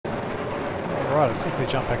Alright, I'll quickly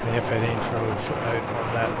jump back in the F18 for a little footnote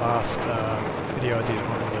on that last video I did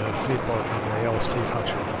on the FLIR pod and the LST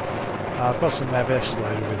function. I've got some MAVFs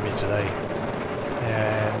loaded with me today,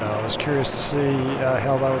 and I was curious to see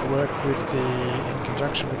how they would work in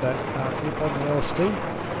conjunction with that FLIR pod and the LST.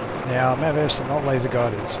 Now, MAVFs are not laser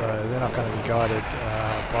guided, so they're not going to be guided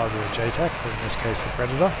by the JTAC, or in this case the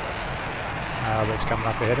Predator, that's coming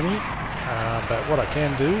up ahead of me. But what I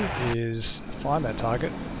can do is find that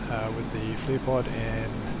target with the FLIR pod,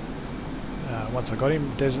 and once I got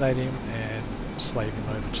him, designate him and slave him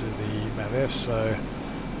over to the MAVF. So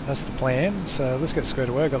that's the plan. So let's get squared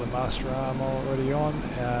away. I've got the master arm already on.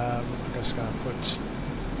 I'm just going to put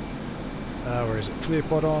where is it? FLIR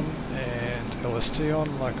pod on and LST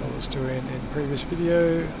on, like I was doing in the previous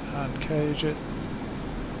video. Uncage it,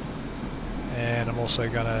 and I'm also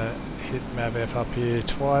going to hit MAVF up here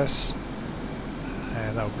twice,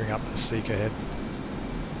 and that'll bring up the seeker head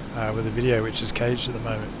with the video, which is caged at the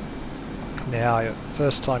moment. Now,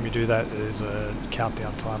 first time you do that is a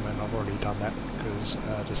countdown time, and I've already done that because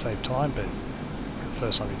to save time, but the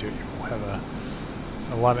first time you do it you will have an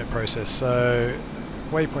alignment process. So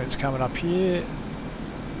waypoint's coming up here,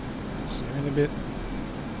 zoom in a bit,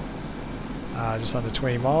 just under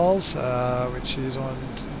 20 miles, which is on,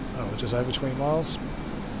 just over 20 miles.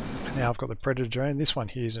 Now I've got the Predator drone. This one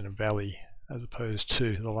here is in a valley as opposed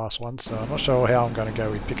to the last one, so I'm not sure how I'm going to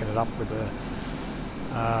go with picking it up with the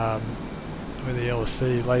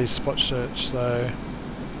LST laser spot search. So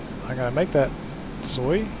I'm going to make that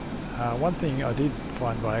soy. One thing I did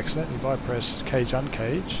find by accident, if I press cage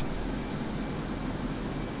uncage,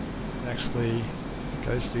 it actually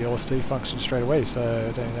goes to the LST function straight away, so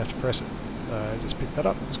I don't even have to press it. So I just pick that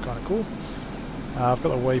up. It's kind of cool. I've got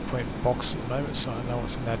the waypoint box at the moment, so I know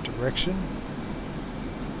what's in that direction.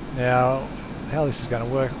 Now, how this is going to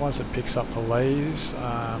work, once it picks up the lays,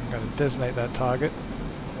 I'm going to designate that target.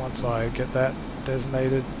 Once I get that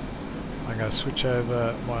designated, I'm going to switch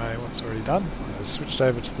over what's already done. I'm going to switch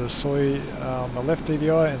over to the soy on the left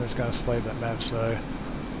DDI, and it's going to slave that map. So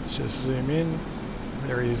let's just zoom in.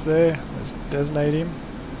 There he is there. Let's designate him.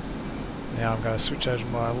 Now I'm going to switch over to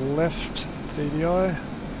my left DDI.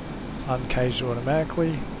 It's uncaged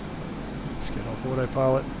automatically. Let's get off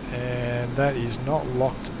autopilot, and that is not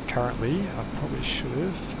locked currently. I probably should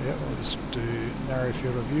have. Yeah, I'll just do narrow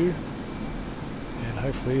field of view, and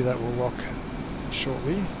hopefully that will lock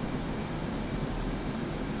shortly.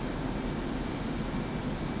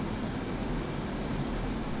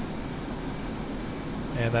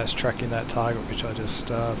 And that's tracking that target which I just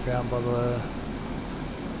found by the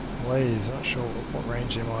lays. Not sure what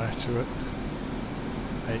range am I to it.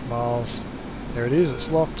 8 miles. There it is, it's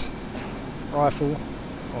locked. Rifle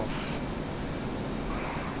off.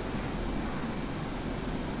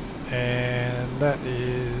 And that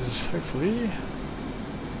is hopefully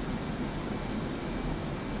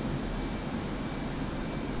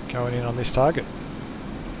going in on this target.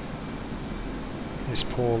 This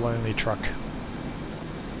poor lonely truck.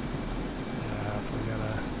 Probably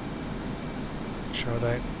gonna make sure I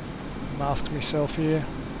don't mask myself here.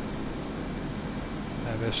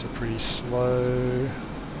 MAVs are pretty slow,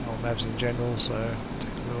 or MAVs in general, so it'll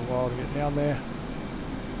take a little while to get down there.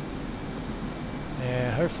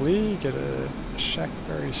 And hopefully get a shack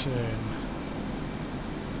very soon.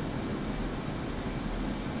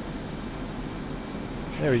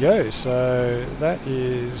 There we go, so that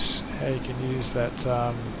is how you can use that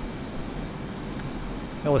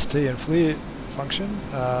LST and FLIR function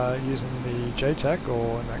using the JTAC,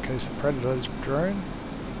 or in that case the Predator's drone,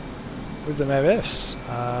 with the MAVFs.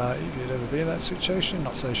 If you'd ever been in that situation,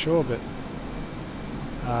 not so sure, but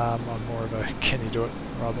I'm more of a can you do it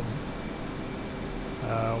rather than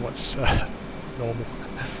what's normal.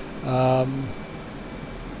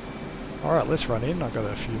 Alright, let's run in. I've got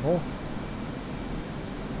a few more.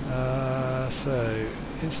 So,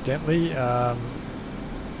 incidentally, I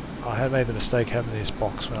had made the mistake having this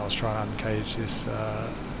box when I was trying to uncage this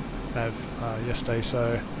MAV yesterday,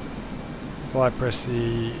 so if I press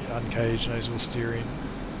the uncage nozzle steering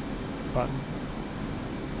button,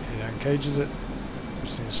 it uncages it,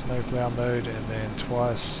 puts it in snowplow mode, and then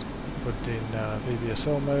twice put it in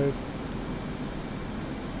VBSL mode,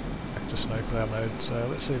 back to snowplow mode. So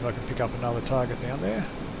let's see if I can pick up another target down there.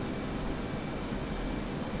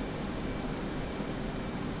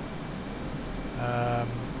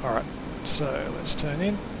 Alright, so let's turn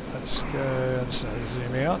in. Let's go, just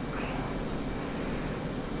zoom out.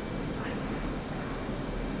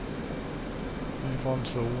 Move on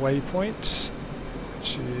to the waypoint,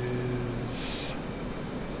 which is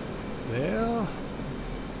there. Not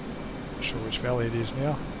sure which valley it is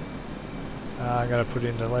now. I'm going to put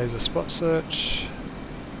in the laser spot search.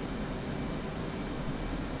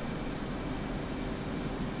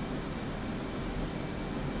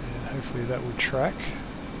 And hopefully that will track.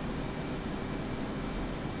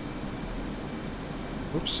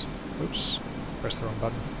 Oops, oops, pressed the wrong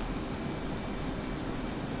button.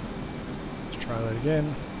 Let's try that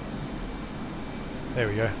again. There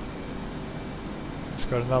we go. It's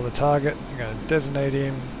got another target. I'm going to designate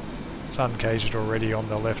him. It's uncaged already on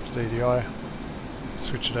the left DDI.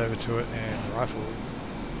 Switch it over to it and rifle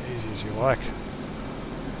easy as you like.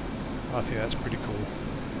 I think that's pretty cool.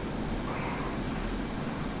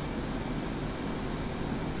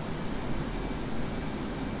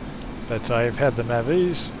 But I've had the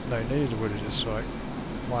Mavis, no need, would have just like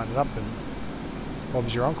lined it up and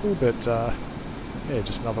Bob's your uncle, but yeah,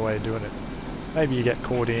 just another way of doing it. Maybe you get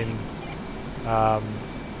caught in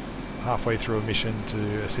halfway through a mission to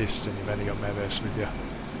assist and you've only got Mavis with you.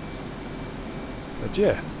 But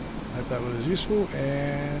yeah, hope that was useful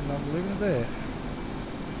and I'm leaving it there.